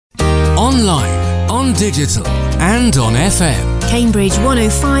Online, on digital, and on FM. Cambridge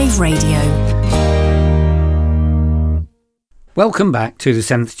 105 Radio. Welcome back to The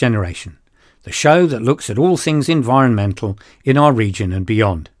Seventh Generation, the show that looks at all things environmental in our region and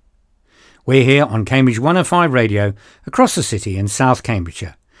beyond. We're here on Cambridge 105 Radio across the city in South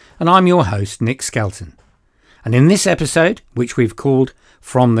Cambridgeshire, and I'm your host, Nick Skelton. And in this episode, which we've called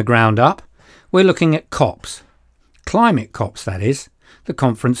From the Ground Up, we're looking at COPs. Climate COPs, that is, the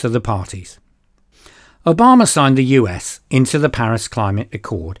Conference of the Parties. Obama signed the US into the Paris Climate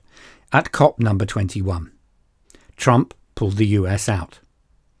Accord at COP number 21. Trump pulled the US out.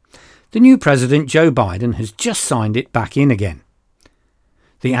 The new president, Joe Biden, has just signed it back in again.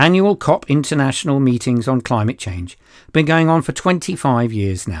 The annual COP international meetings on climate change have been going on for 25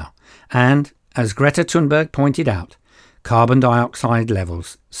 years now, and, as Greta Thunberg pointed out, carbon dioxide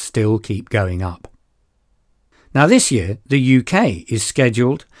levels still keep going up. Now this year, the UK is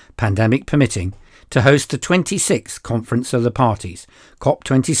scheduled, pandemic permitting, to host the 26th Conference of the Parties,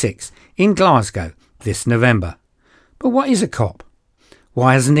 COP26, in Glasgow this November. But what is a COP?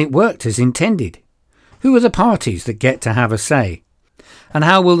 Why hasn't it worked as intended? Who are the parties that get to have a say? And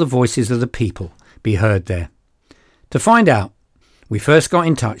how will the voices of the people be heard there? To find out, we first got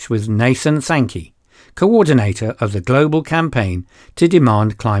in touch with Nathan Sankey, coordinator of the global campaign to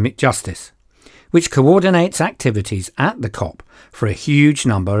demand climate justice, which coordinates activities at the COP for a huge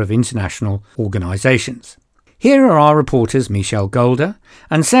number of international organisations. Here are our reporters Michelle Golder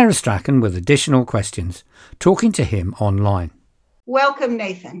and Sarah Strachan with additional questions, talking to him online. Welcome,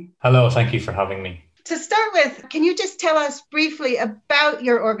 Nathan. Hello, thank you for having me. To start with, can you just tell us briefly about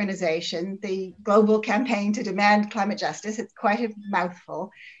your organisation, the Global Campaign to Demand Climate Justice? It's quite a mouthful,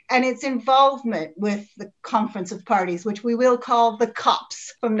 and its involvement with the Conference of Parties, which we will call the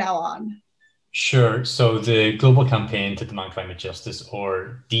COPs from now on. Sure. So the Global Campaign to Demand Climate Justice,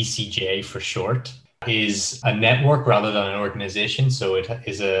 or DCJ for short, is a network rather than an organization. So it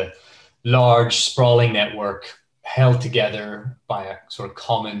is a large, sprawling network held together by a sort of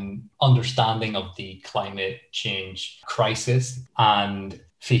common understanding of the climate change crisis and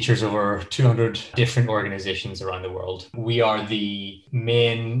features over 200 different organizations around the world. We are the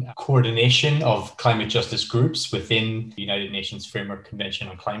main coordination of climate justice groups within the United Nations Framework Convention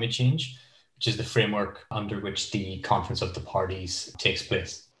on Climate Change, which is the framework under which the Conference of the Parties takes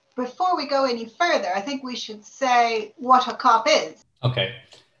place. Before we go any further, I think we should say what a COP is. Okay,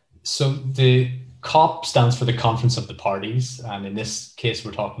 so the COP stands for the Conference of the Parties, and in this case,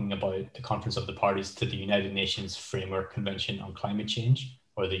 we're talking about the Conference of the Parties to the United Nations Framework Convention on Climate Change,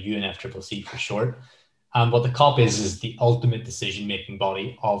 or the UNFCCC for short. And what the COP is the ultimate decision-making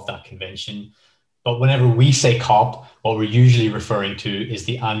body of that convention. But whenever we say COP, what we're usually referring to is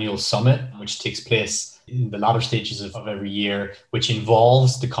the annual summit, which takes place in the latter stages of every year, which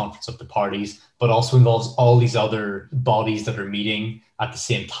involves the Conference of the Parties, but also involves all these other bodies that are meeting at the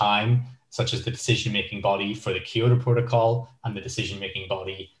same time, such as the decision-making body for the Kyoto Protocol and the decision-making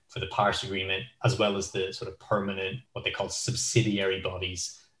body for the Paris Agreement, as well as the sort of permanent, what they call subsidiary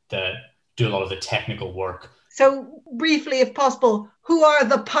bodies that do a lot of the technical work. So briefly, if possible, who are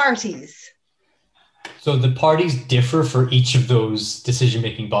the parties? So the parties differ for each of those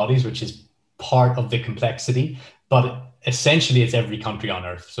decision-making bodies, which is part of the complexity, but essentially it's every country on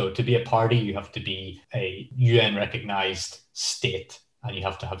earth. So to be a party, you have to be a UN-recognized state, and you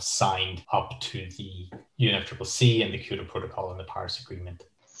have to have signed up to the UNFCCC and the Kyoto Protocol and the Paris Agreement.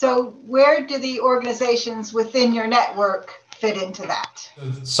 So where do the organizations within your network fit into that?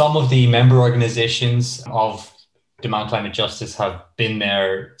 Some of the member organizations of Demand Climate Justice have been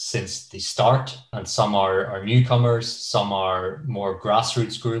there since the start, and some are newcomers, some are more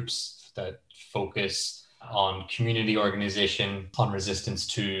grassroots groups that focus on community organization, on resistance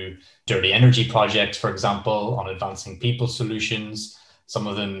to dirty energy projects, for example, on advancing people solutions. Some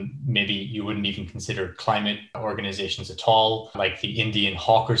of them maybe you wouldn't even consider climate organizations at all, like the Indian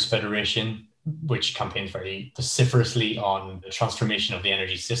Hawkers Federation, which campaigns very vociferously on the transformation of the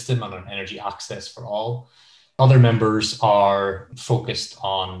energy system and on energy access for all. Other members are focused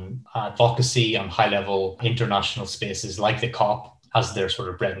on advocacy on high-level international spaces like the COP as their sort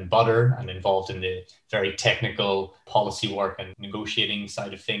of bread and butter, and involved in the very technical policy work and negotiating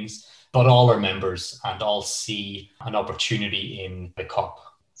side of things. But all are members and all see an opportunity in the COP.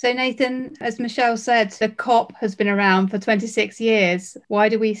 So Nathan, as Michelle said, the COP has been around for 26 years. Why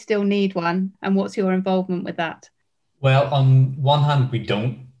do we still need one? And what's your involvement with that? Well, on one hand, we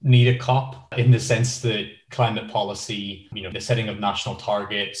don't need a COP in the sense that climate policy, the setting of national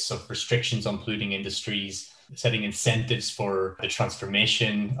targets, of restrictions on polluting industries, setting incentives for the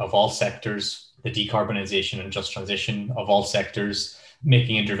transformation of all sectors, the decarbonization and just transition of all sectors,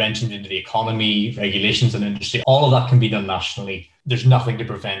 making interventions into the economy, regulations on industry, all of that can be done nationally. There's nothing to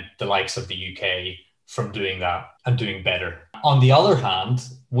prevent the likes of the UK from doing that and doing better. On the other hand,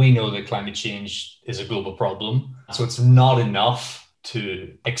 we know that climate change is a global problem. So it's not enough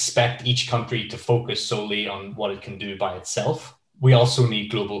to expect each country to focus solely on what it can do by itself. We also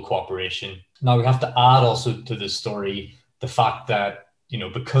need global cooperation. Now, we have to add also to this story the fact that,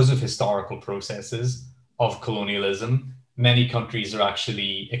 because of historical processes of colonialism, many countries are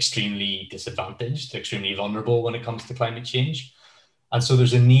actually extremely disadvantaged, extremely vulnerable when it comes to climate change. And so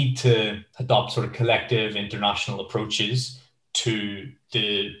there's a need to adopt sort of collective international approaches to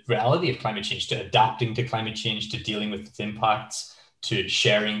the reality of climate change, to adapting to climate change, to dealing with its impacts, to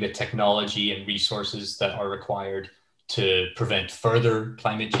sharing the technology and resources that are required to prevent further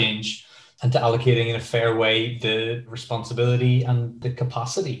climate change, and to allocating in a fair way the responsibility and the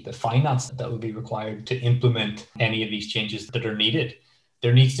capacity, the finance that would be required to implement any of these changes that are needed.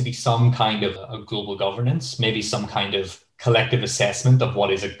 There needs to be some kind of a global governance, maybe some kind of collective assessment of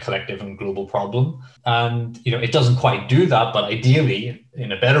what is a collective and global problem. And, it doesn't quite do that, but ideally,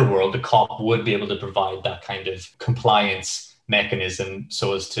 in a better world, the COP would be able to provide that kind of compliance mechanism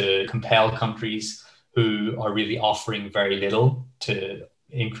so as to compel countries who are really offering very little to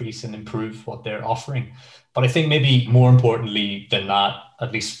increase and improve what they're offering. But I think maybe more importantly than that,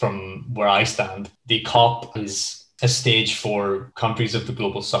 at least from where I stand, the COP is a stage for countries of the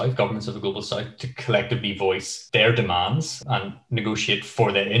global south, governments of the global south, to collectively voice their demands and negotiate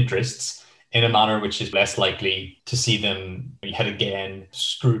for their interests in a manner which is less likely to see them yet again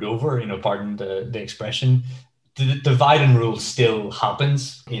screwed over, pardon the expression. The divide and rule still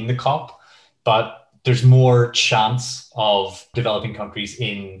happens in the COP, but there's more chance of developing countries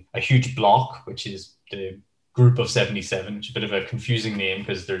in a huge bloc, which is the Group of 77, which is a bit of a confusing name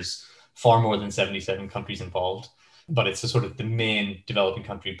because there's far more than 77 countries involved. But it's a sort of the main developing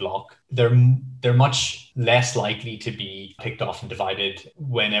country bloc. They're much less likely to be picked off and divided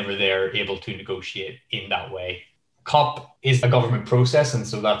whenever they're able to negotiate in that way. COP is a government process, and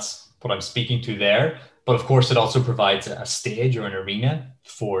so that's what I'm speaking to there. But of course, it also provides a stage or an arena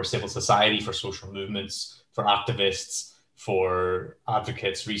for civil society, for social movements, for activists, for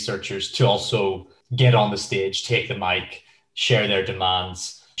advocates, researchers to also get on the stage, take the mic, share their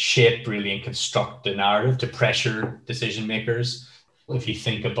demands, shape really and construct the narrative to pressure decision makers. If you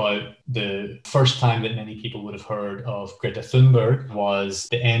think about the first time that many people would have heard of Greta Thunberg was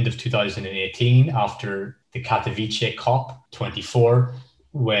the end of 2018 after the Katowice COP24,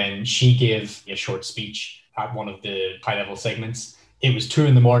 when she gave a short speech at one of the high-level segments. It was 2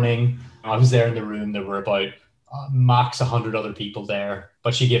 a.m. I was there in the room. There were about max 100 other people there.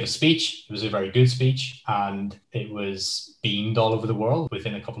 But she gave a speech. It was a very good speech. And it was beamed all over the world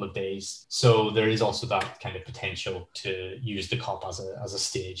within a couple of days. So there is also that kind of potential to use the COP as a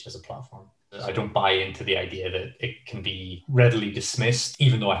stage, as a platform. I don't buy into the idea that it can be readily dismissed,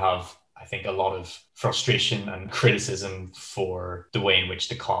 even though I think a lot of frustration and criticism for the way in which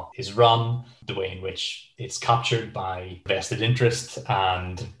the COP is run, the way in which it's captured by vested interest,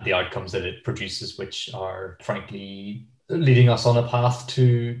 and the outcomes that it produces, which are frankly leading us on a path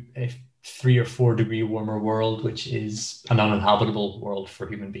to a 3 or 4 degree warmer world, which is an uninhabitable world for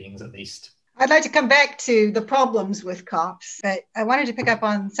human beings, at least. I'd like to come back to the problems with COPs, but I wanted to pick up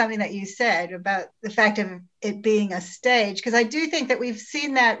on something that you said about the fact of it being a stage, because I do think that we've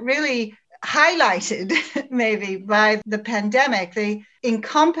seen that really highlighted maybe by the pandemic, the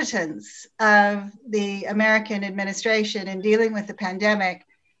incompetence of the American administration in dealing with the pandemic,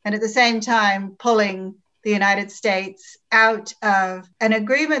 and at the same time pulling the United States out of an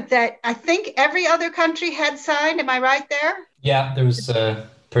agreement that I think every other country had signed. Am I right there? Yeah, there was a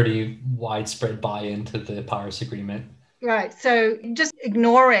pretty widespread buy-in to the Paris Agreement. Right. So just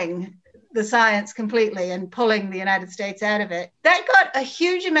ignoring the science completely and pulling the United States out of it. That got a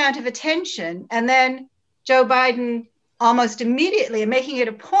huge amount of attention. And then Joe Biden almost immediately, and making it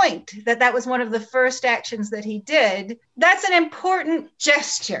a point that was one of the first actions that he did. That's an important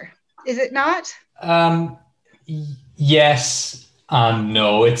gesture, is it not? Yes and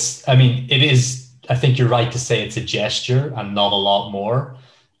no. It is, I think you're right to say it's a gesture and not a lot more.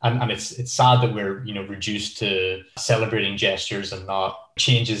 And it's sad that we're, reduced to celebrating gestures and not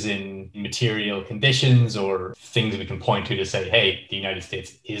changes in material conditions or things we can point to say, hey, the United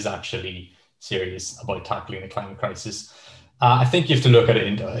States is actually serious about tackling the climate crisis. I think you have to look at it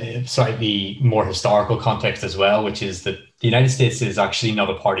in a slightly more historical context as well, which is that the United States is actually not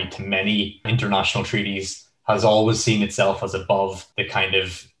a party to many international treaties, has always seen itself as above the kind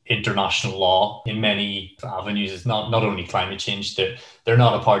of international law in many avenues. It's not only climate change, they're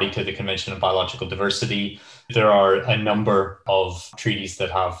not a party to the Convention on Biological Diversity. There are a number of treaties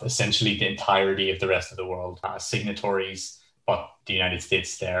that have essentially the entirety of the rest of the world as signatories, but the United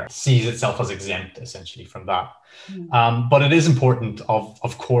States there sees itself as exempt essentially from that. But it is important,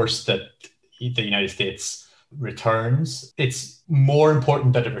 of course, that the United States returns. It's more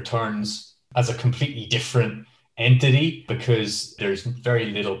important that it returns as a completely different entity, because there's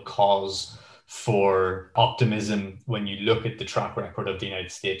very little cause for optimism when you look at the track record of the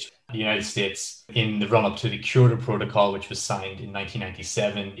United States. The United States, in the run-up to the Kyoto Protocol, which was signed in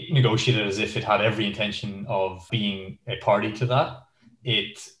 1997, negotiated as if it had every intention of being a party to that.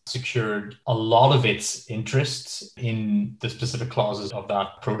 It secured a lot of its interests in the specific clauses of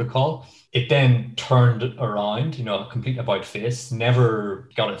that protocol. It then turned around, a complete about-face, never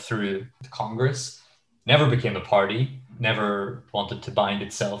got it through the Congress, never became a party, never wanted to bind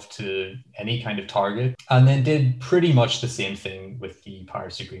itself to any kind of target, and then did pretty much the same thing with the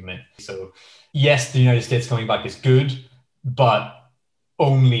Paris Agreement. So yes, the United States coming back is good, but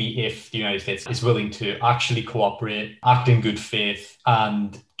only if the United States is willing to actually cooperate, act in good faith,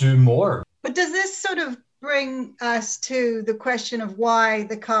 and do more. But does this sort of bring us to the question of why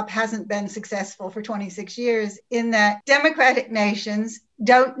the COP hasn't been successful for 26 years, in that democratic nations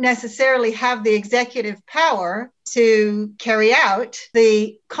don't necessarily have the executive power to carry out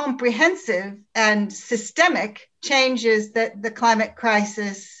the comprehensive and systemic changes that the climate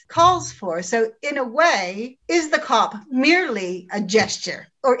crisis calls for? So in a way, is the COP merely a gesture,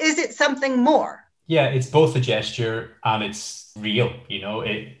 or is it something more? Yeah, it's both a gesture and it's real.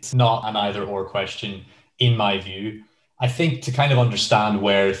 It's not an either or question, in my view. I think to kind of understand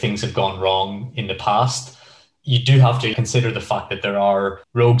where things have gone wrong in the past, you do have to consider the fact that there are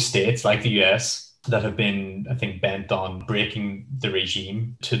rogue states like the US that have been, I think, bent on breaking the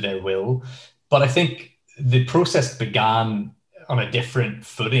regime to their will. But I think the process began on a different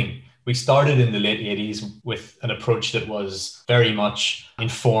footing. We started in the late 80s with an approach that was very much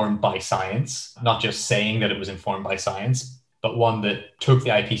informed by science, not just saying that it was informed by science, but one that took the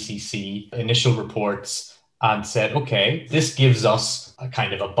IPCC initial reports and said, okay, this gives us a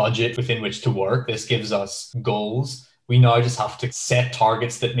kind of a budget within which to work. This gives us goals. We now just have to set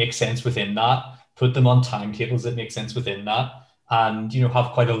targets that make sense within that, put them on timetables that make sense within that, and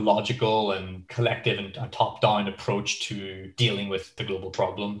have quite a logical and collective and top-down approach to dealing with the global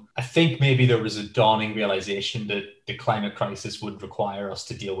problem. I think maybe there was a dawning realization that the climate crisis would require us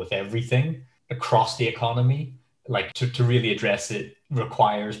to deal with everything across the economy. Like to really address it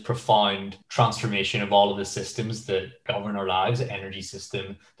requires profound transformation of all of the systems that govern our lives, the energy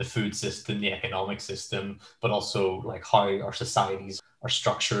system, the food system, the economic system, but also like how our societies are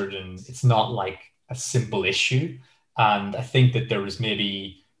structured. And it's not like a simple issue. And I think that there was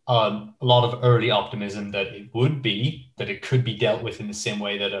maybe a lot of early optimism that it could be dealt with in the same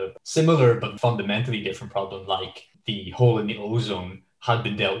way that a similar but fundamentally different problem like the hole in the ozone had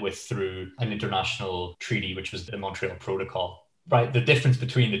been dealt with through an international treaty, which was the Montreal Protocol. Right. The difference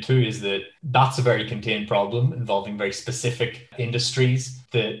between the two is that that's a very contained problem involving very specific industries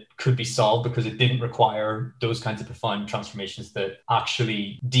that could be solved because it didn't require those kinds of profound transformations that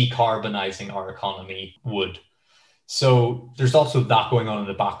actually decarbonizing our economy would. So there's also that going on in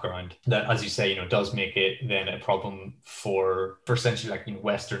the background that, as you say, does make it then a problem for essentially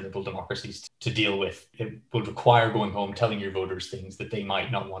Western liberal democracies to deal with. It will require going home, telling your voters things that they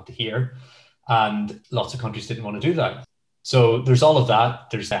might not want to hear. And lots of countries didn't want to do that. So there's all of that.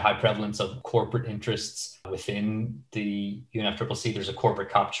 There's a high prevalence of corporate interests within the UNFCCC. There's a corporate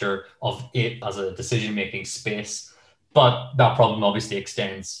capture of it as a decision-making space. But that problem obviously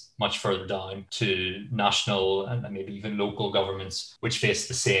extends much further down to national and maybe even local governments, which face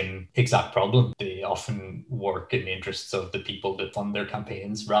the same exact problem. They often work in the interests of the people that fund their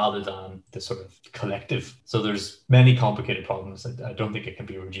campaigns rather than the sort of collective. So there's many complicated problems. I don't think it can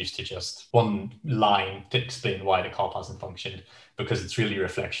be reduced to just one line to explain why the COP hasn't functioned, because it's really a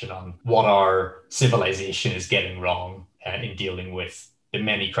reflection on what our civilization is getting wrong in dealing with the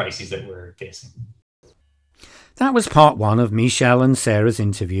many crises that we're facing. That was part one of Michelle and Sarah's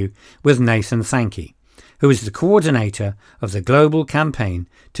interview with Nathan Thankey, who is the coordinator of the global campaign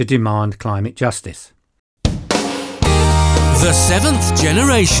to demand climate justice. The Seventh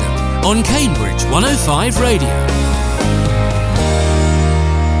Generation on Cambridge 105 Radio.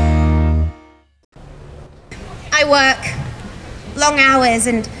 I work long hours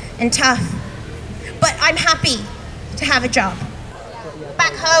and tough, but I'm happy to have a job.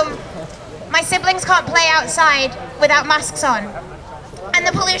 Back home, my siblings can't play outside without masks on. And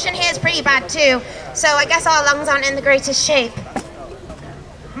the pollution here is pretty bad too, so I guess our lungs aren't in the greatest shape.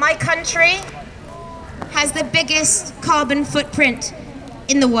 My country has the biggest carbon footprint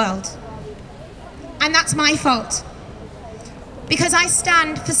in the world. And that's my fault. Because I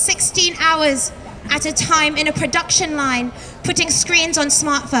stand for 16 hours at a time in a production line putting screens on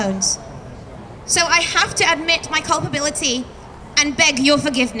smartphones. So I have to admit my culpability and beg your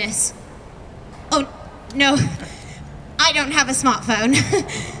forgiveness. Oh, no, I don't have a smartphone.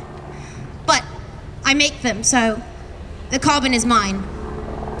 But I make them, so the carbon is mine.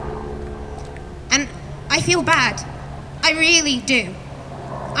 And I feel bad. I really do.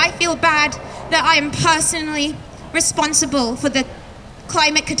 I feel bad that I am personally responsible for the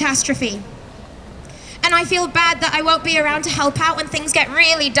climate catastrophe. And I feel bad that I won't be around to help out when things get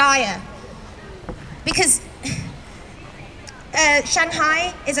really dire. Because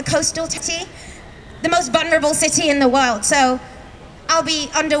Shanghai is a coastal city, the most vulnerable city in the world, so I'll be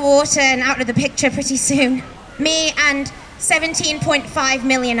underwater and out of the picture pretty soon. Me and 17.5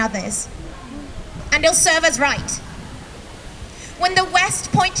 million others. And it'll serve us right. When the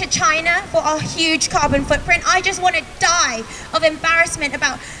West point to China for our huge carbon footprint, I just want to die of embarrassment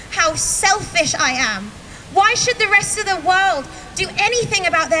about how selfish I am. Why should the rest of the world do anything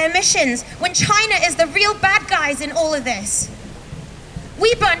about their emissions when China is the real bad guys in all of this?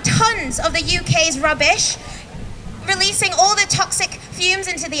 We burn tons of the UK's rubbish, releasing all the toxic fumes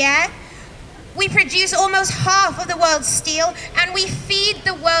into the air. We produce almost half of the world's steel, and we feed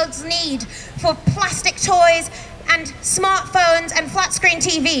the world's need for plastic toys and smartphones and flat screen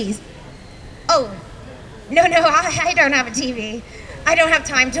TVs. Oh, no, I don't have a TV. I don't have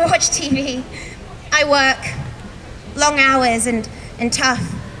time to watch TV. I work long hours and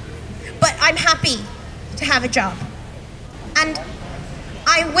tough, but I'm happy to have a job. And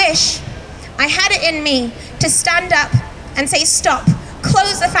I wish I had it in me to stand up and say, stop,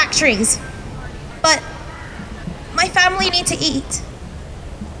 close the factories. But my family need to eat.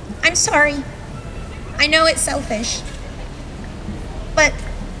 I'm sorry. I know it's selfish. But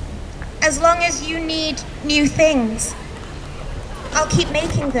as long as you need new things, I'll keep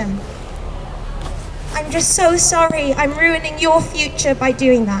making them. I'm just so sorry I'm ruining your future by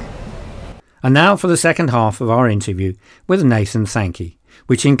doing that. And now for the second half of our interview with Nathan Sankey,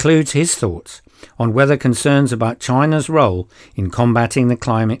 which includes his thoughts on whether concerns about China's role in combating the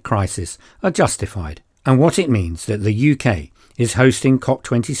climate crisis are justified, and what it means that the UK is hosting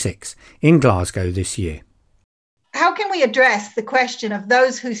COP26 in Glasgow this year. How can we address the question of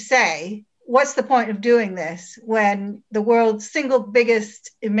those who say, what's the point of doing this when the world's single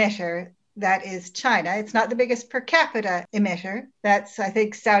biggest emitter, that is China, it's not the biggest per capita emitter, that's I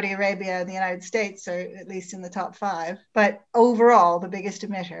think Saudi Arabia and the United States are at least in the top 5, but overall the biggest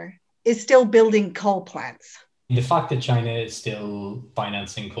emitter is still building coal plants. The fact that China is still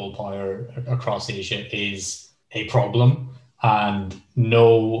financing coal power across Asia is a problem, and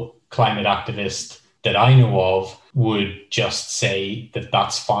no climate activist that I know of would just say that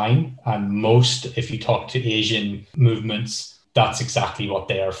that's fine. And most, if you talk to Asian movements, that's exactly what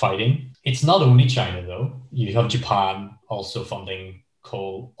they are fighting. It's not only China, though. You have Japan also funding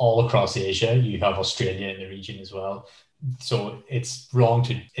coal all across Asia. You have Australia in the region as well. So it's wrong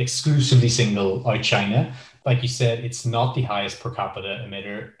to exclusively single out China. Like you said, it's not the highest per capita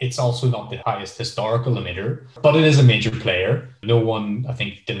emitter. It's also not the highest historical emitter, but it is a major player. No one, I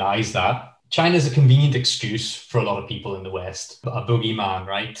think, denies that. China is a convenient excuse for a lot of people in the West, a boogeyman,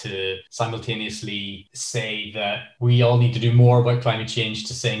 right? To simultaneously say that we all need to do more about climate change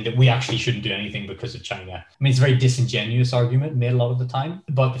to saying that we actually shouldn't do anything because of China. I mean, it's a very disingenuous argument made a lot of the time.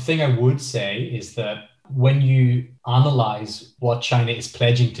 But the thing I would say is that when you analyze what China is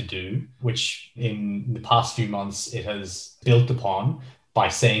pledging to do, which in the past few months it has built upon by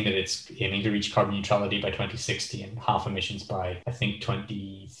saying that it's aiming to reach carbon neutrality by 2060 and half emissions by, I think,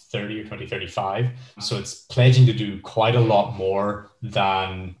 2030 or 2035. So it's pledging to do quite a lot more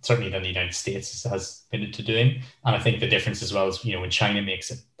than the United States has been to doing. And I think the difference as well is, when China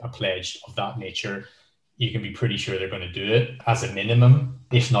makes a pledge of that nature, you can be pretty sure they're going to do it as a minimum,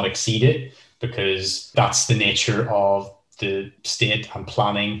 if not exceed it, because that's the nature of the state and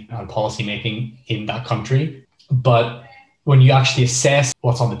planning and policy making in that country. But when you actually assess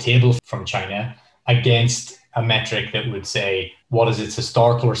what's on the table from China against a metric that would say what is its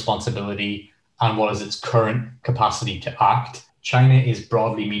historical responsibility and what is its current capacity to act, China is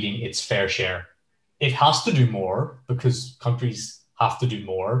broadly meeting its fair share. It has to do more because countries have to do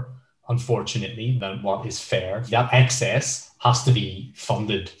more, unfortunately, than what is fair. That excess has to be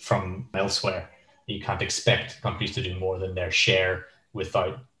funded from elsewhere. You can't expect countries to do more than their share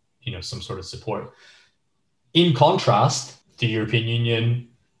without, some sort of support. In contrast, the European Union,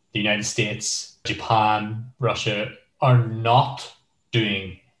 the United States, Japan, Russia are not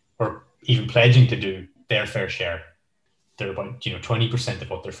doing or even pledging to do their fair share. They're about 20% of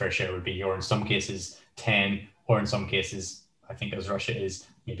what their fair share would be, or in some cases 10, or in some cases, I think as Russia is,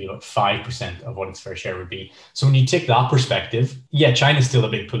 maybe about 5% of what its fair share would be. So when you take that perspective, yeah, China's still a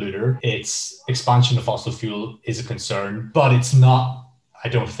big polluter. Its expansion of fossil fuel is a concern, but it's not, I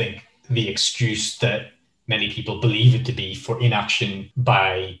don't think, the excuse that many people believe it to be for inaction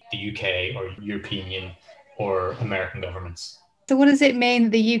by the UK or European Union or American governments. So what does it mean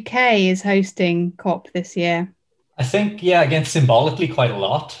that the UK is hosting COP this year? I think, yeah, again, symbolically quite a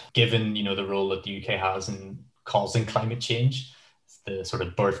lot, given, the role that the UK has in causing climate change. It's the sort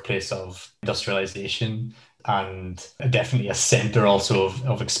of birthplace of industrialization and definitely a center also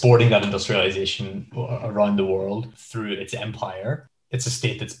of exporting that industrialization around the world through its empire. It's a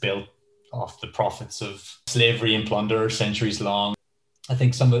state that's built off the profits of slavery and plunder centuries long. I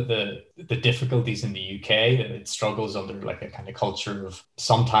think some of the difficulties in the UK, it struggles under like a kind of culture of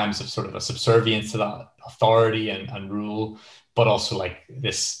sometimes of sort of a subservience to that authority and rule, but also like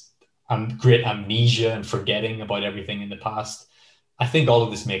this great amnesia and forgetting about everything in the past. I think all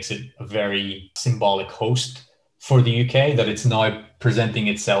of this makes it a very symbolic host for the UK, that it's now presenting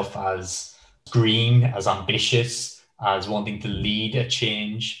itself as green, as ambitious, as wanting to lead a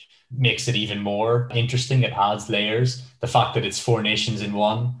change. Makes it even more interesting. It adds layers. The fact that it's 4 nations in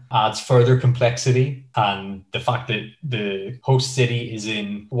one adds further complexity. And the fact that the host city is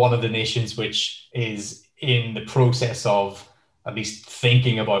in one of the nations which is in the process of at least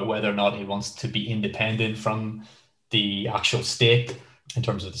thinking about whether or not it wants to be independent from the actual state in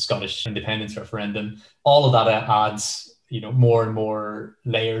terms of the Scottish independence referendum. All of that adds, more and more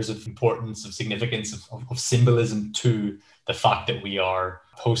layers of importance, of significance, of symbolism to the fact that we are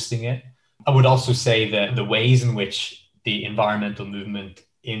hosting it. I would also say that the ways in which the environmental movement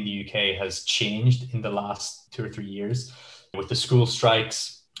in the UK has changed in the last 2 or 3 years, with the school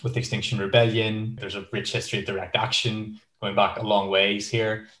strikes, with Extinction Rebellion, there's a rich history of direct action going back a long ways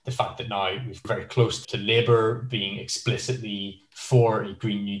here. The fact that now we're very close to Labour being explicitly for a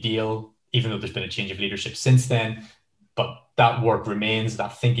Green New Deal, even though there's been a change of leadership since then. But that work remains,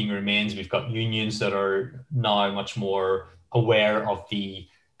 that thinking remains. We've got unions that are now much more aware of the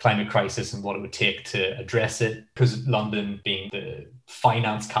climate crisis and what it would take to address it. Because London being the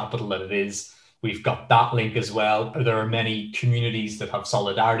finance capital that it is, we've got that link as well. There are many communities that have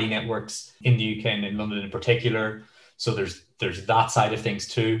solidarity networks in the UK and in London in particular. So there's that side of things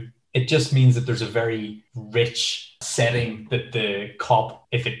too. It just means that there's a very rich setting that the COP,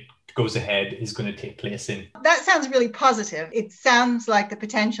 if it goes ahead, is going to take place in. That sounds really positive. It sounds like the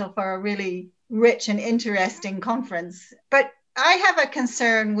potential for a really rich and interesting conference. But I have a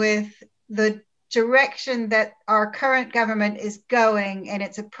concern with the direction that our current government is going in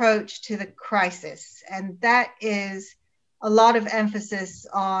its approach to the crisis. And that is a lot of emphasis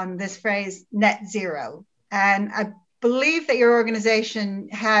on this phrase net zero. And I believe that your organization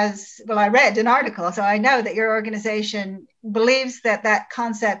has, I read an article, so I know that your organization believes that that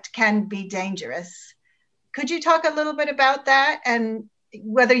concept can be dangerous. Could you talk a little bit about that and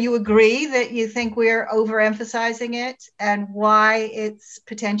whether you agree that you think we're overemphasizing it and why it's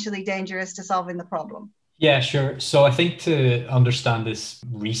potentially dangerous to solving the problem? Yeah, sure. So I think to understand this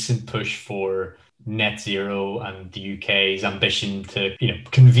recent push for net zero and the UK's ambition to,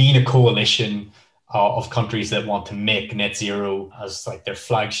 convene a coalition of countries that want to make net zero as like their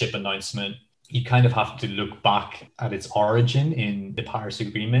flagship announcement, you kind of have to look back at its origin in the Paris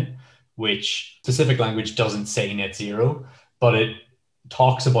Agreement, which specific language doesn't say net zero, but it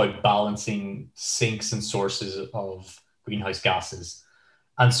talks about balancing sinks and sources of greenhouse gases.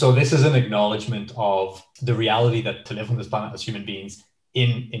 And so this is an acknowledgement of the reality that to live on this planet as human beings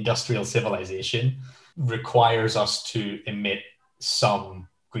in industrial civilization requires us to emit some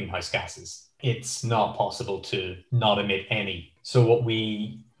greenhouse gases. It's not possible to not emit any. So what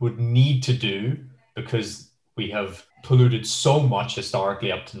we would need to do, because we have polluted so much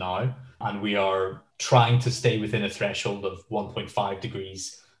historically up to now, and we are trying to stay within a threshold of 1.5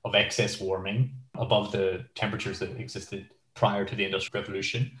 degrees of excess warming above the temperatures that existed prior to the Industrial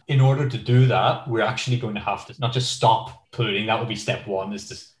Revolution. In order to do that, we're actually going to have to not just stop polluting, that would be step one, is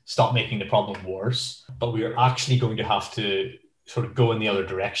to stop making the problem worse, but we are actually going to have to sort of go in the other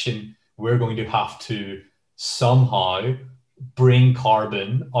direction. We're going to have to somehow bring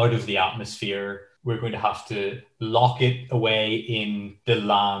carbon out of the atmosphere. We're going to have to lock it away in the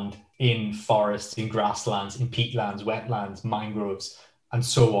land, in forests, in grasslands, in peatlands, wetlands, mangroves, and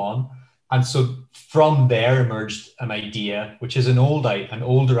so on. And so from there emerged an idea, which is an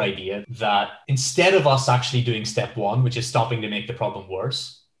older idea, that instead of us actually doing step one, which is stopping to make the problem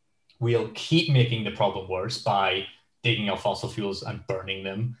worse, we'll keep making the problem worse by digging out fossil fuels and burning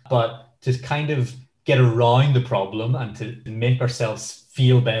them. But to kind of get around the problem and to make ourselves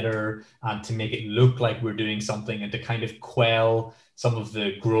feel better and to make it look like we're doing something and to kind of quell some of the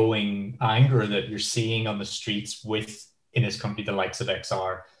growing anger that you're seeing on the streets with, in this country, the likes of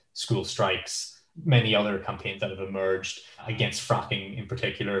XR, school strikes, many other campaigns that have emerged against fracking in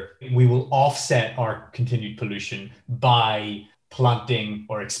particular. We will offset our continued pollution by planting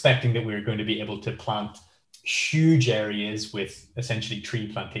or expecting that we're going to be able to plant huge areas with essentially tree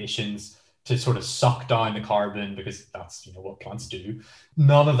plantations to sort of suck down the carbon, because that's, you know, what plants do.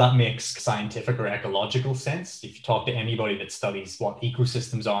 None of that makes scientific or ecological sense. If you talk to anybody that studies what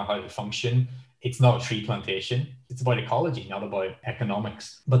ecosystems are, how they function, it's not a tree plantation. It's about ecology, not about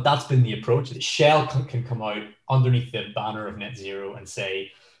economics. But that's been the approach. Shell can come out underneath the banner of net zero and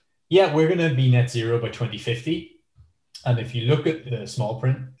say, yeah, we're going to be net zero by 2050. And if you look at the small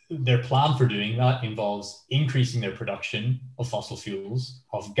print, their plan for doing that involves increasing their production of fossil fuels,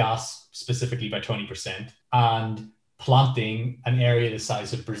 of gas specifically by 20%, and planting an area the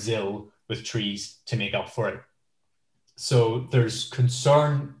size of Brazil with trees to make up for it. So there's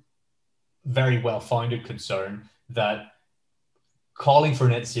concern, very well-founded concern, that calling for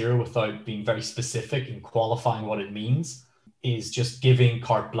net zero without being very specific and qualifying what it means is just giving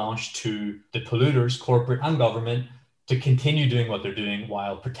carte blanche to the polluters, corporate and government, to continue doing what they're doing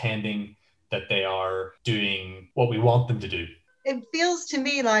while pretending that they are doing what we want them to do. It feels to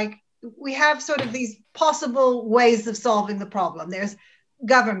me like we have sort of these possible ways of solving the problem. There's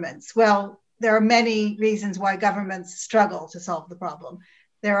governments. Well, there are many reasons why governments struggle to solve the problem.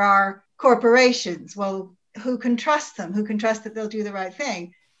 There are corporations. Well, who can trust them? Who can trust that they'll do the right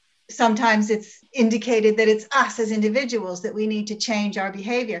thing? Sometimes it's indicated that it's us as individuals that we need to change our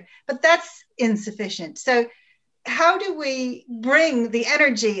behavior, but that's insufficient. So how do we bring the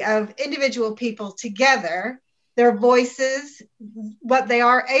energy of individual people together, their voices, what they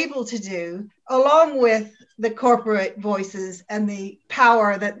are able to do, along with the corporate voices and the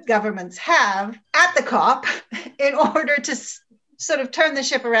power that governments have at the COP in order to sort of turn the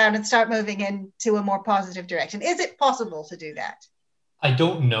ship around and start moving into a more positive direction? Is it possible to do that? I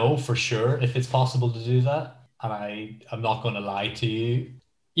don't know for sure if it's possible to do that. And I'm not going to lie to you.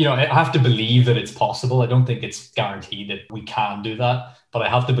 You know, I have to believe that it's possible. I don't think it's guaranteed that we can do that, but I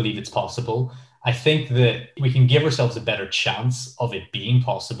have to believe it's possible. I think that we can give ourselves a better chance of it being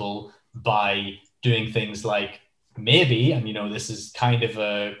possible by doing things like maybe, and you know, this is kind of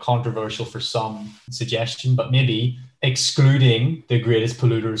a controversial for some suggestion, but maybe excluding the greatest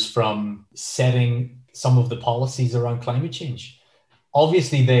polluters from setting some of the policies around climate change.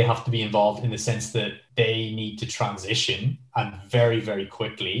 Obviously, they have to be involved in the sense that they need to transition, and very, very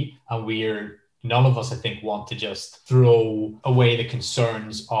quickly. And none of us, I think, want to just throw away the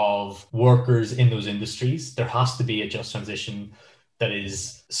concerns of workers in those industries. There has to be a just transition that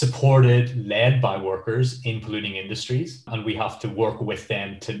is supported, led by workers in polluting industries. And we have to work with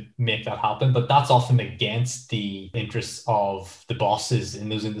them to make that happen. But that's often against the interests of the bosses in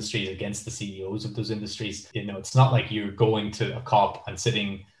those industries, against the CEOs of those industries. You know, it's not like you're going to a COP and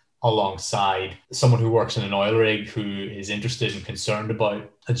sitting alongside someone who works in an oil rig who is interested and concerned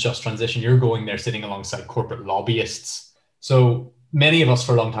about a just transition. You're going there sitting alongside corporate lobbyists. So many of us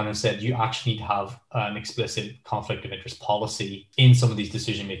for a long time have said you actually need to have an explicit conflict of interest policy in some of these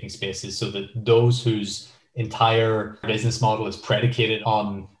decision-making spaces so that those whose entire business model is predicated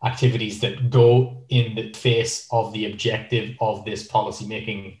on activities that go in the face of the objective of this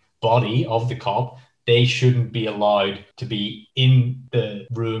policy-making body of the COP, they shouldn't be allowed to be in the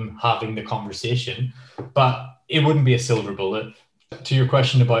room having the conversation. But it wouldn't be a silver bullet. To your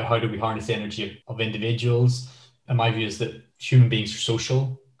question about how do we harness the energy of individuals, and my view is that human beings are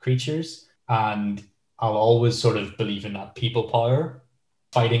social creatures, and I'll always sort of believe in that people power,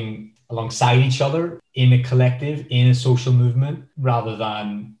 fighting alongside each other in a collective, in a social movement, rather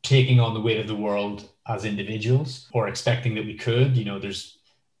than taking on the weight of the world as individuals or expecting that we could. You know,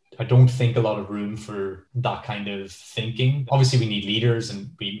 I don't think a lot of room for that kind of thinking. Obviously, we need leaders,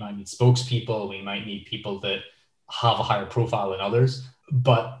 and we might need spokespeople. We might need people that have a higher profile than others.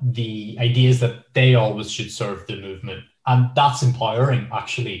 But the idea is that they always should serve the movement. And that's empowering,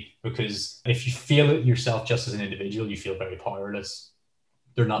 actually, because if you feel it yourself just as an individual, you feel very powerless.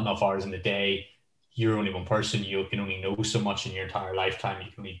 There are not enough hours in the day. You're only one person. You can only know so much in your entire lifetime.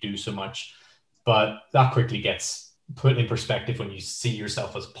 You can only do so much. But that quickly gets put in perspective when you see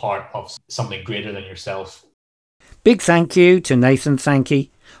yourself as part of something greater than yourself. Big thank you to Nathan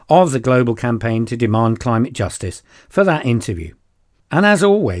Sankey of the Global Campaign to Demand Climate Justice for that interview. And as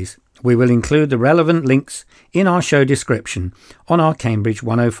always, we will include the relevant links in our show description on our Cambridge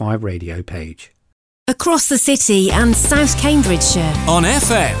 105 radio page. Across the city and South Cambridgeshire. On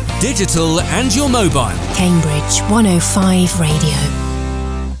FM, digital and your mobile. Cambridge 105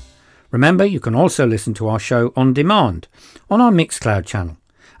 Radio. Remember, you can also listen to our show on demand on our Mixcloud channel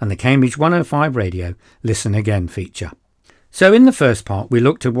and the Cambridge 105 Radio Listen Again feature. So in the first part, we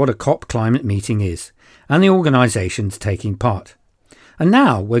looked at what a COP climate meeting is and the organisations taking part. And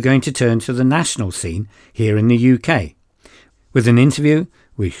now we're going to turn to the national scene here in the UK with an interview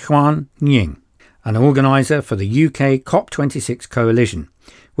with Xuan Nying, an organiser for the UK COP26 Coalition,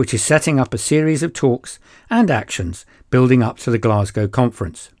 which is setting up a series of talks and actions building up to the Glasgow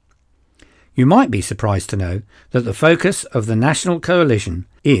conference. You might be surprised to know that the focus of the National Coalition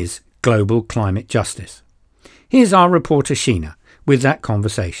is global climate justice. Here's our reporter Sheena with that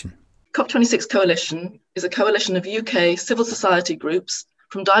conversation. COP26 Coalition is a coalition of UK civil society groups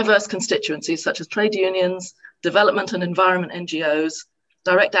from diverse constituencies such as trade unions, development and environment NGOs,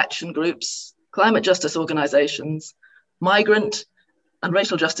 direct action groups, climate justice organisations, migrant and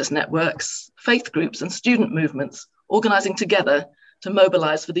racial justice networks, faith groups and student movements organising together to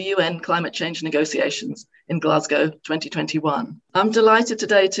mobilise for the UN climate change negotiations in Glasgow 2021. I'm delighted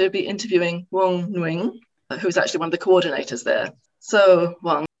today to be interviewing Xuan Nying, who's actually one of the coordinators there. So,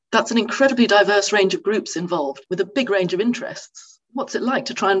 Xuan, that's an incredibly diverse range of groups involved with a big range of interests. What's it like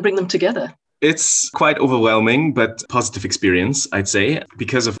to try and bring them together? It's quite overwhelming, but positive experience, I'd say,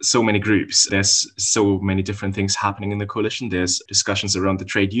 because of so many groups. There's so many different things happening in the coalition. There's discussions around the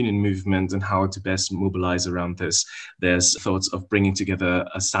trade union movement and how to best mobilize around this. There's thoughts of bringing together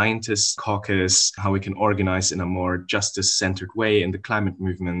a scientist caucus, how we can organize in a more justice-centered way in the climate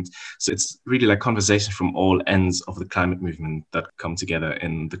movement. So it's really like conversations from all ends of the climate movement that come together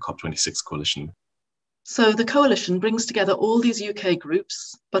in the COP26 coalition. So the coalition brings together all these UK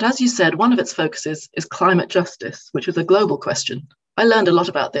groups, but as you said, one of its focuses is climate justice, which is a global question. I learned a lot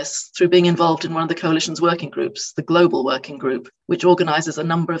about this through being involved in one of the coalition's working groups, the Global Working Group, which organises a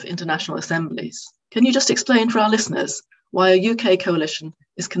number of international assemblies. Can you just explain for our listeners why a UK coalition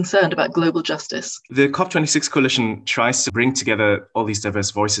is concerned about global justice? The COP26 coalition tries to bring together all these diverse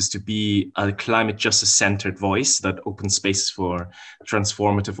voices to be a climate justice-centered voice that opens spaces for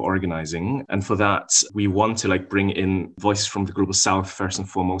transformative organizing. And for that, we want to bring in voices from the global south, first and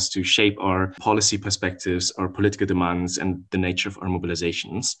foremost, to shape our policy perspectives, our political demands, and the nature of our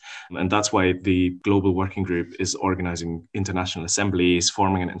mobilizations. And that's why the Global Working Group is organizing international assemblies,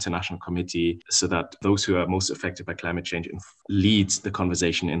 forming an international committee, so that those who are most affected by climate change lead the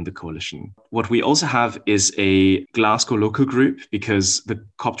conversation in the coalition. What we also have is a Glasgow local group, because the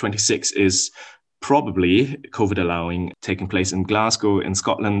COP26 is probably, COVID allowing, taking place in Glasgow in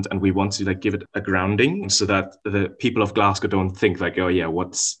Scotland, and we want to give it a grounding so that the people of Glasgow don't think oh yeah,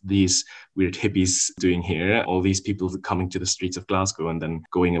 what's these weird hippies doing here? All these people coming to the streets of Glasgow and then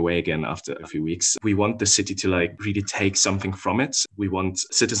going away again after a few weeks. We want the city to really take something from it. We want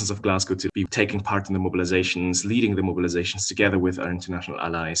citizens of Glasgow to be taking part in the mobilizations, leading the mobilizations together with our international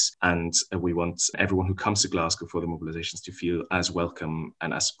allies. And we want everyone who comes to Glasgow for the mobilizations to feel as welcome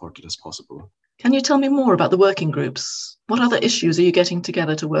and as supported as possible. Can you tell me more about the working groups? What other issues are you getting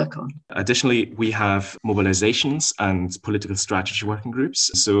together to work on? Additionally, we have mobilizations and political strategy working groups.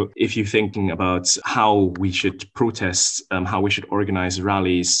 So if you're thinking about how we should protest, how we should organize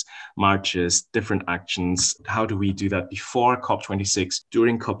rallies, marches, different actions, how do we do that before COP26,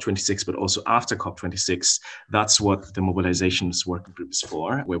 during COP26, but also after COP26? That's what the mobilizations working group is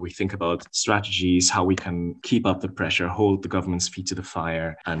for, where we think about strategies, how we can keep up the pressure, hold the government's feet to the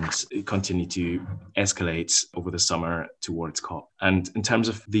fire, and continue to escalate over the summer towards COP. And in terms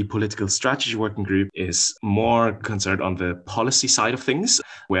of the political strategy working group, is more concerned on the policy side of things,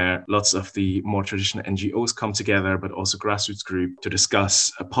 where lots of the more traditional NGOs come together, but also grassroots group to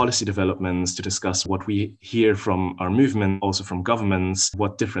discuss policy developments, to discuss what we hear from our movement, also from governments,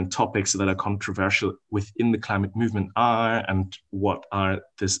 what different topics that are controversial within the climate movement are, and what are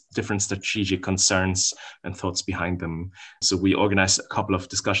the different strategic concerns and thoughts behind them. So we organized a couple of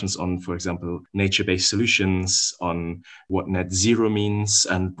discussions on, for example, nature-based solutions, on what net zero means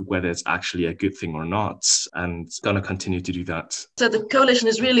and whether it's actually a good thing or not, and going to continue to do that. So the coalition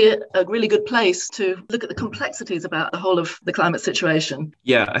is really a really good place to look at the complexities about the whole of the climate situation.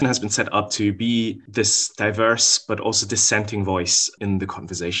 Yeah, it has been set up to be this diverse but also dissenting voice in the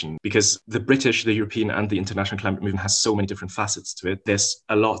conversation, because the British, the European and the international climate movement has so many different facets to it. There's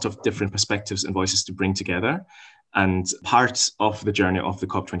a lot of different perspectives and voices to bring together. And part of the journey of the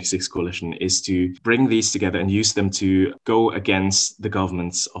COP26 coalition is to bring these together and use them to go against the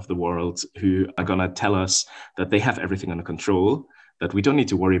governments of the world who are going to tell us that they have everything under control, that we don't need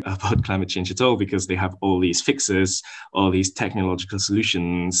to worry about climate change at all because they have all these fixes, all these technological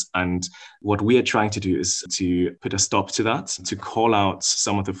solutions. And what we are trying to do is to put a stop to that, to call out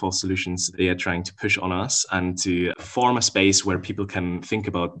some of the false solutions they are trying to push on us, and to form a space where people can think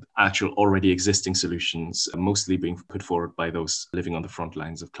about actual already existing solutions, mostly being put forward by those living on the front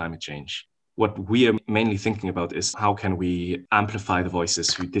lines of climate change. What we are mainly thinking about is how can we amplify the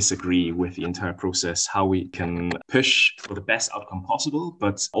voices who disagree with the entire process, how we can push for the best outcome possible,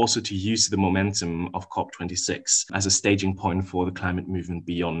 but also to use the momentum of COP26 as a staging point for the climate movement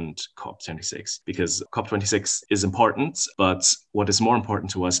beyond COP26. Because COP26 is important, but what is more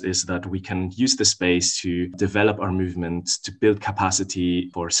important to us is that we can use the space to develop our movement, to build capacity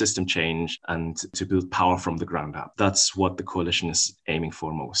for system change, and to build power from the ground up. That's what the coalition is aiming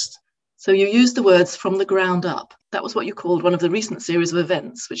for most. So you used the words "from the ground up." That was what you called one of the recent series of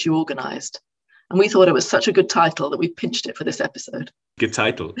events which you organised. And we thought it was such a good title that we pinched it for this episode. Good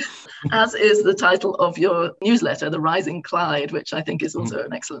title. As is the title of your newsletter, The Rising Clyde, which I think is also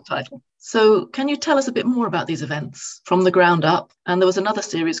an excellent title. So can you tell us a bit more about these events, From the Ground Up? And there was another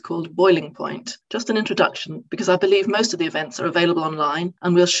series called Boiling Point. Just an introduction, because I believe most of the events are available online,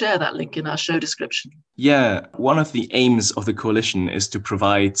 and we'll share that link in our show description. Yeah, one of the aims of the coalition is to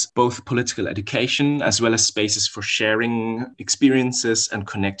provide both political education as well as spaces for sharing experiences and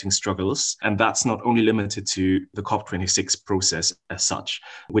connecting struggles. And that's not only limited to the COP26 process as such,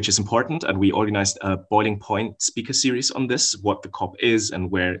 which is important. And we organized a Boiling Point speaker series on this, what the COP is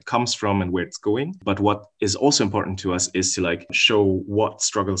and where it comes from and where it's going. But what is also important to us is to show what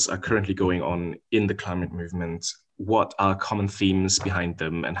struggles are currently going on in the climate movement. What are common themes behind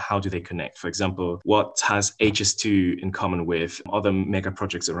them and how do they connect? For example, what has HS2 in common with other mega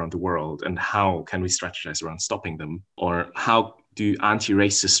projects around the world, and how can we strategize around stopping them? Or how do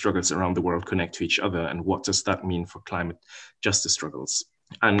anti-racist struggles around the world connect to each other, and what does that mean for climate justice struggles?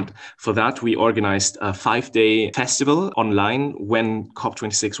 And for that, we organized a 5-day festival online when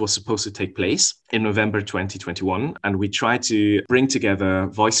COP26 was supposed to take place in November 2021. And we tried to bring together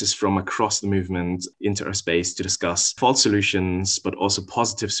voices from across the movement into our space to discuss false solutions, but also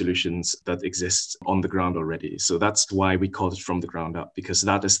positive solutions that exist on the ground already. So that's why we called it From the Ground Up, because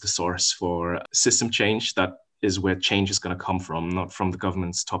that is the source for system change. That is where change is going to come from, not from the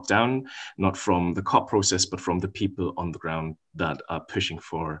government's top down, not from the COP process, but from the people on the ground that are pushing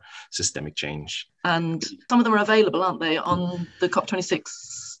for systemic change. And some of them are available, aren't they, on the COP26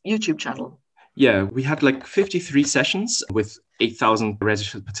 YouTube channel? Yeah, we had 53 sessions with 8,000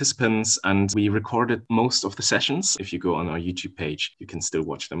 registered participants, and we recorded most of the sessions. If you go on our YouTube page, you can still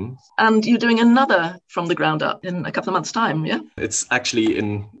watch them. And you're doing another From the Ground Up in a couple of months' time, yeah? It's actually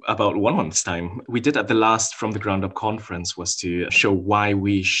in about 1 month's time. We did at the last From the Ground Up conference was to show why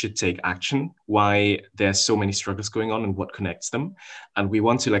we should take action, why there's so many struggles going on and what connects them. And we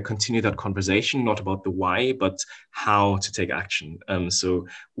want to continue that conversation, not about the why, but how to take action. So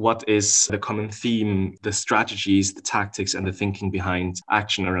what is the common theme, the strategies, the tactics, and the thinking behind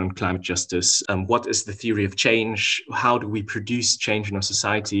action around climate justice? What is the theory of change? How do we produce change in our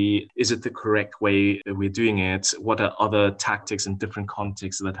society? Is it the correct way we're doing it? What are other tactics in different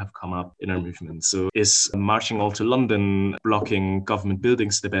contexts that have come up in our movement? So is marching all to London, blocking government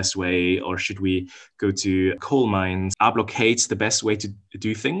buildings the best way? Or should we go to coal mines? Are blockades the best way to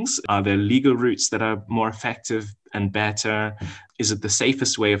do things? Are there legal routes that are more effective and better? Is it the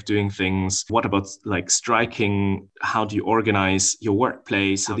safest way of doing things? What about striking? How do you organize your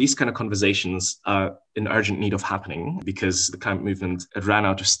workplace? So these kind of conversations are in urgent need of happening because the climate movement ran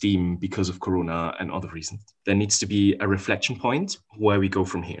out of steam because of Corona and other reasons. There needs to be a reflection point where we go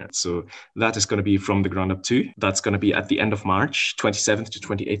from here. So that is going to be From the Ground Up 2. That's going to be at the end of March, 27th to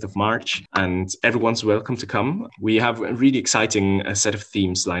 28th of March. And everyone's welcome to come. We have a really exciting set of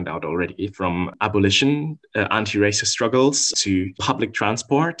themes lined out already, from abolition, anti-racist struggles, to public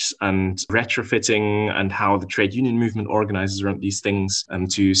transport and retrofitting and how the trade union movement organizes around these things,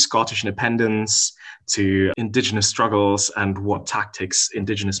 to Scottish independence, to Indigenous struggles and what tactics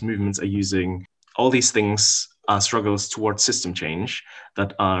Indigenous movements are using. All these things are struggles towards system change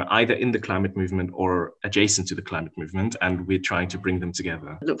that are either in the climate movement or adjacent to the climate movement, and we're trying to bring them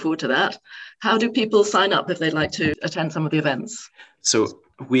together. Look forward to that. How do people sign up if they'd like to attend some of the events? So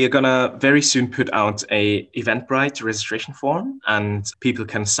we are going to very soon put out a Eventbrite registration form, and people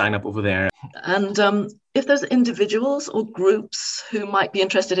can sign up over there. And If there's individuals or groups who might be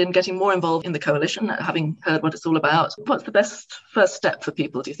interested in getting more involved in the coalition, having heard what it's all about, what's the best first step for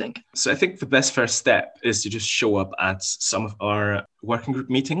people, do you think? So I think the best first step is to just show up at some of our working group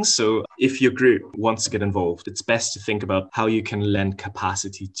meetings. So if your group wants to get involved, it's best to think about how you can lend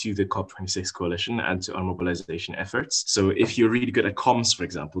capacity to the COP26 coalition and to our mobilization efforts. So if you're really good at comms, for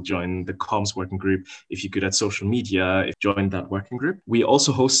example, join the comms working group. If you're good at social media, join that working group. We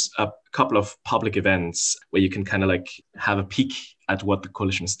also host a couple of public events where you can kind of like have a peek at what the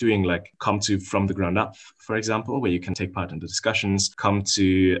coalition is doing, like come to From the Ground Up, for example, where you can take part in the discussions, come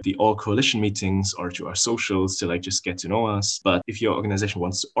to the all coalition meetings or to our socials to like just get to know us. But if your organization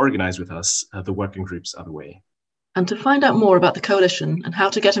wants to organize with us, the working groups are the way. And to find out more about the coalition and how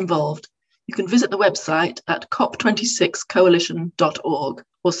to get involved, you can visit the website at cop26coalition.org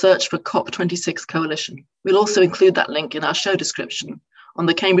or search for COP26 Coalition. We'll also include that link in our show description on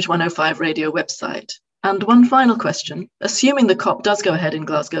the Cambridge 105 radio website. And one final question. Assuming the COP does go ahead in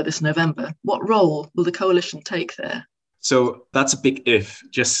Glasgow this November, what role will the coalition take there? So that's a big if,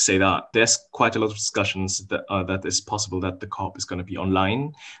 just to say that. There's quite a lot of discussions that it's possible that the COP is going to be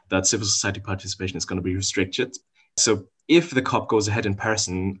online, that civil society participation is going to be restricted. So if the COP goes ahead in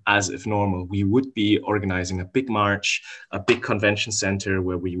person, as if normal, we would be organizing a big march, a big convention center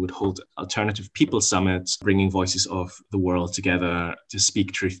where we would hold alternative people summits, bringing voices of the world together to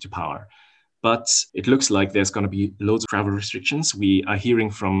speak truth to power. But it looks like there's going to be loads of travel restrictions. We are hearing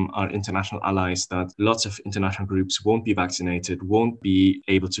from our international allies that lots of international groups won't be vaccinated, won't be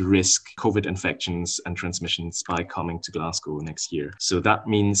able to risk COVID infections and transmissions by coming to Glasgow next year. So that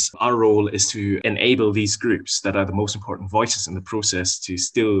means our role is to enable these groups that are the most important voices in the process to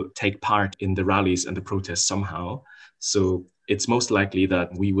still take part in the rallies and the protests somehow. So it's most likely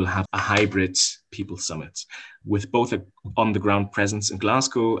that we will have a hybrid people summit with both an on-the-ground presence in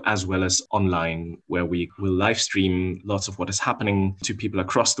Glasgow as well as online, where we will live stream lots of what is happening to people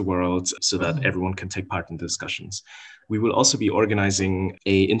across the world so that everyone can take part in the discussions. We will also be organizing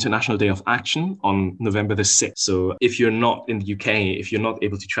an International Day of Action on November the 6th. So if you're not in the UK, if you're not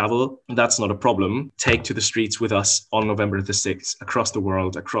able to travel, that's not a problem. Take to the streets with us on November the 6th across the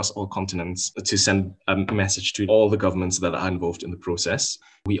world, across all continents, to send a message to all the governments that are involved in the process.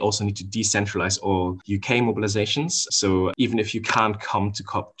 We also need to decentralize all UK mobilizations. So even if you can't come to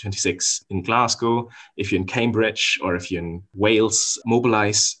COP26 in Glasgow, if you're in Cambridge or if you're in Wales,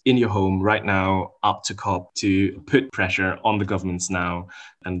 mobilize in your home right now up to COP to put pressure on the governments now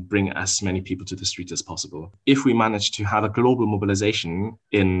and bring as many people to the street as possible. If we manage to have a global mobilization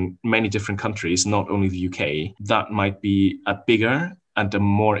in many different countries, not only the UK, that might be a bigger and a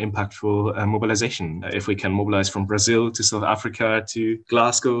more impactful mobilization. If we can mobilize from Brazil to South Africa to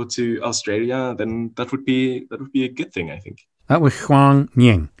Glasgow to Australia, then that would be a good thing, I think. That was Xuan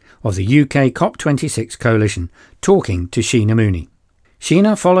Nying of the UK COP26 Coalition talking to Sheena Mooney.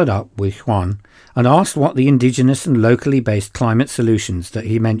 Sheena followed up with Xuan and asked what the indigenous and locally based climate solutions that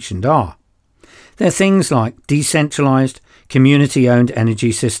he mentioned are. They're things like decentralised, community-owned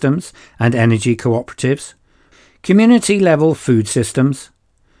energy systems and energy cooperatives, community-level food systems,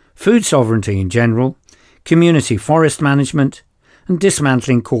 food sovereignty in general, community forest management, and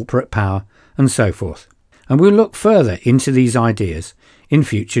dismantling corporate power, and so forth. And we'll look further into these ideas in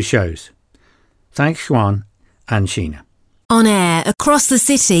future shows. Thanks, Xuan and Sheena. On air across the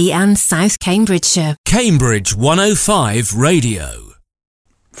city and South Cambridgeshire. Cambridge 105 Radio.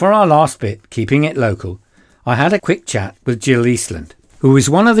 For our last bit, keeping it local, I had a quick chat with Jill Eastland, who is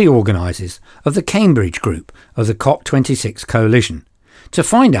one of the organisers of the Cambridge group of the COP26 Coalition, to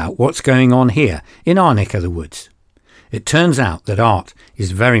find out what's going on here in our neck of the woods. It turns out that art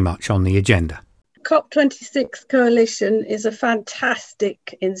is very much on the agenda. COP26 Coalition is a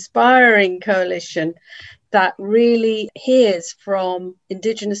fantastic, inspiring coalition that really hears from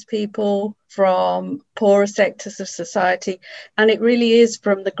Indigenous people, from poorer sectors of society, and it really is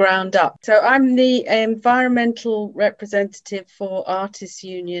from the ground up. So I'm the environmental representative for Artists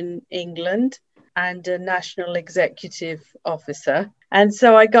Union England and a national executive officer. And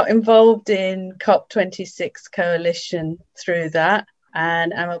so I got involved in COP26 Coalition through that.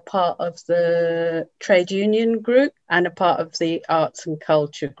 And I'm a part of the trade union group and a part of the arts and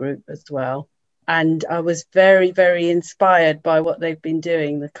culture group as well. And I was very, very inspired by what they've been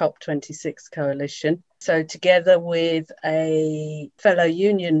doing, the COP26 Coalition. So together with a fellow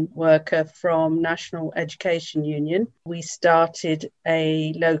union worker from National Education Union, we started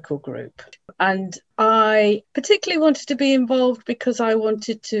a local group. And I particularly wanted to be involved because I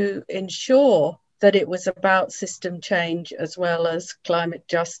wanted to ensure that it was about system change as well as climate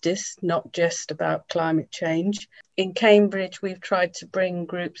justice, not just about climate change. In Cambridge, we've tried to bring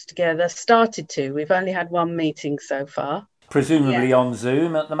groups together, we've only had one meeting so far. Presumably on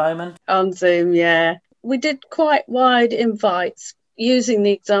Zoom at the moment? On Zoom, yeah. We did quite wide invites. Using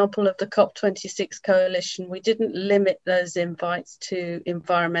the example of the COP26 coalition, we didn't limit those invites to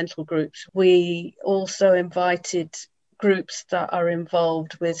environmental groups. We also invited groups that are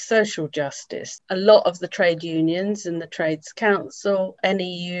involved with social justice. A lot of the trade unions and the Trades Council,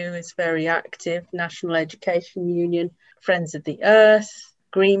 NEU is very active, National Education Union, Friends of the Earth,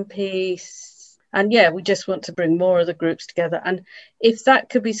 Greenpeace. And yeah, we just want to bring more of the groups together. And if that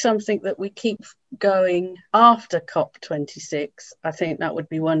could be something that we keep going after COP26, I think that would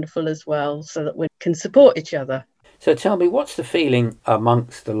be wonderful as well, so that we can support each other. So tell me, what's the feeling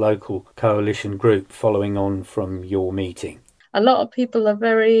amongst the local coalition group following on from your meeting? A lot of people are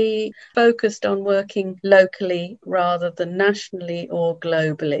very focused on working locally rather than nationally or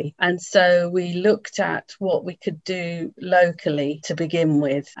globally. And so we looked at what we could do locally to begin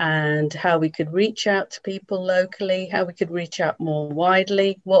with and how we could reach out to people locally, how we could reach out more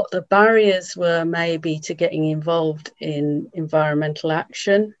widely, what the barriers were maybe to getting involved in environmental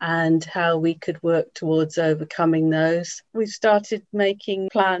action and how we could work towards overcoming those. We've started making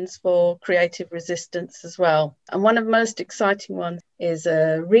plans for creative resistance as well. And one of the most exciting ones is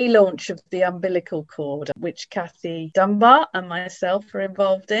a relaunch of the umbilical cord, which Kathy Dunbar and myself are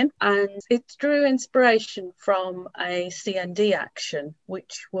involved in. And it drew inspiration from a CND action,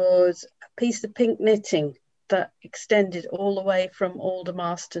 which was a piece of pink knitting that extended all the way from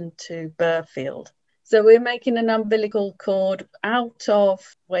Aldermaston to Burfield. So we're making an umbilical cord out of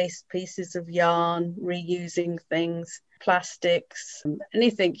waste pieces of yarn, reusing things, plastics,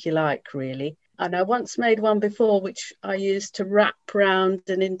 anything you like, really. And I once made one before, which I used to wrap round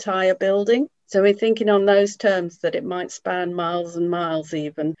an entire building. So we're thinking on those terms that it might span miles and miles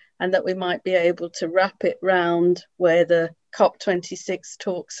even, and that we might be able to wrap it round where the COP26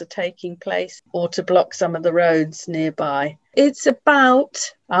 talks are taking place, or to block some of the roads nearby. It's about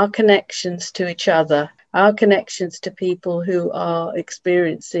our connections to each other, our connections to people who are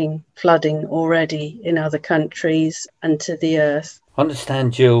experiencing flooding already in other countries and to the earth. I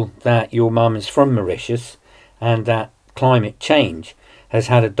understand, Jill, that your mum is from Mauritius and that climate change has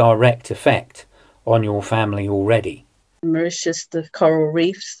had a direct effect on your family already. In Mauritius, the coral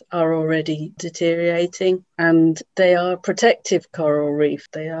reefs are already deteriorating, and they are protective coral reef.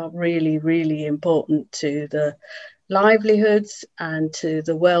 They are really, really important to the livelihoods and to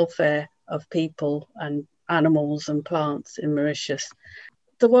the welfare of people and animals and plants in Mauritius.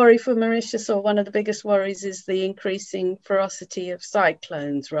 The worry for Mauritius, or one of the biggest worries, is the increasing ferocity of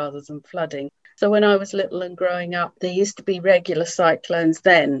cyclones rather than flooding. So when I was little and growing up, there used to be regular cyclones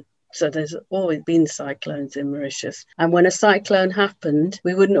then. So there's always been cyclones in Mauritius. And when a cyclone happened,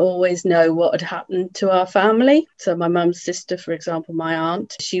 we wouldn't always know what had happened to our family. So my mum's sister, for example, my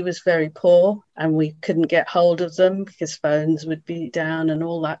aunt, she was very poor and we couldn't get hold of them because phones would be down and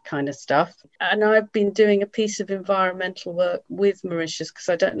all that kind of stuff. And I've been doing a piece of environmental work with Mauritius because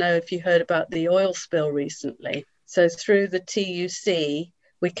I don't know if you heard about the oil spill recently. So through the TUC,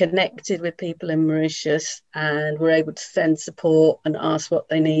 we connected with people in Mauritius and were able to send support and ask what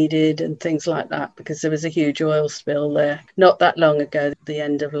they needed and things like that, because there was a huge oil spill there not that long ago, the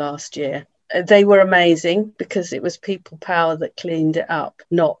end of last year. They were amazing because it was people power that cleaned it up,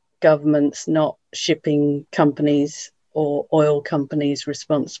 not governments, not shipping companies or oil companies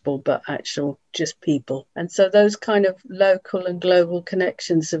responsible, but actual just people. And so those kind of local and global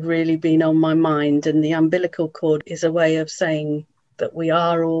connections have really been on my mind. And the umbilical cord is a way of saying that we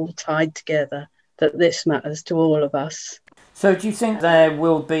are all tied together, that this matters to all of us. So do you think there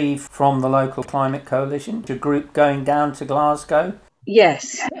will be, from the local climate coalition, a group going down to Glasgow?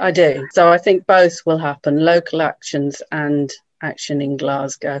 Yes, I do. So I think both will happen, local actions and action in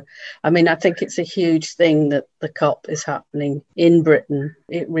Glasgow. I mean, I think it's a huge thing that the COP is happening in Britain.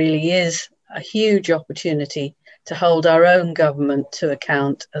 It really is a huge opportunity to hold our own government to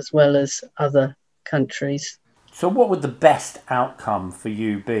account as well as other countries. So what would the best outcome for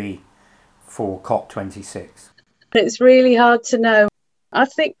you be for COP26? It's really hard to know. I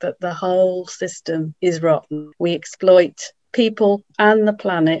think that the whole system is rotten. We exploit people and the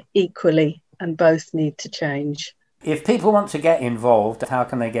planet equally, and both need to change. If people want to get involved, how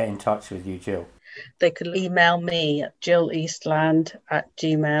can they get in touch with you, Jill? They could email me at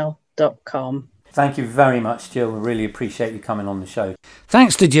jilleastland@gmail.com. Thank you very much, Jill. I really appreciate you coming on the show.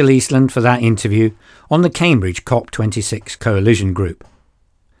 Thanks to Jill Eastland for that interview on the Cambridge COP26 Coalition Group.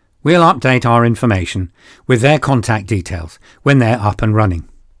 We'll update our information with their contact details when they're up and running.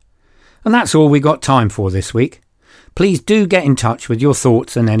 And that's all we got time for this week. Please do get in touch with your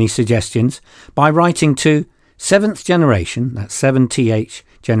thoughts and any suggestions by writing to 7th Generation, that's 7th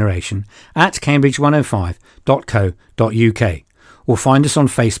Generation, at cambridge105.co.uk, or find us on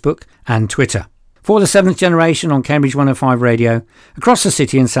Facebook and Twitter. For the 7th Generation on Cambridge 105 Radio, across the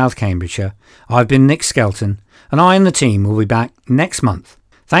city in South Cambridgeshire, I've been Nick Skelton, and I and the team will be back next month.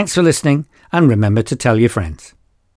 Thanks for listening, and remember to tell your friends.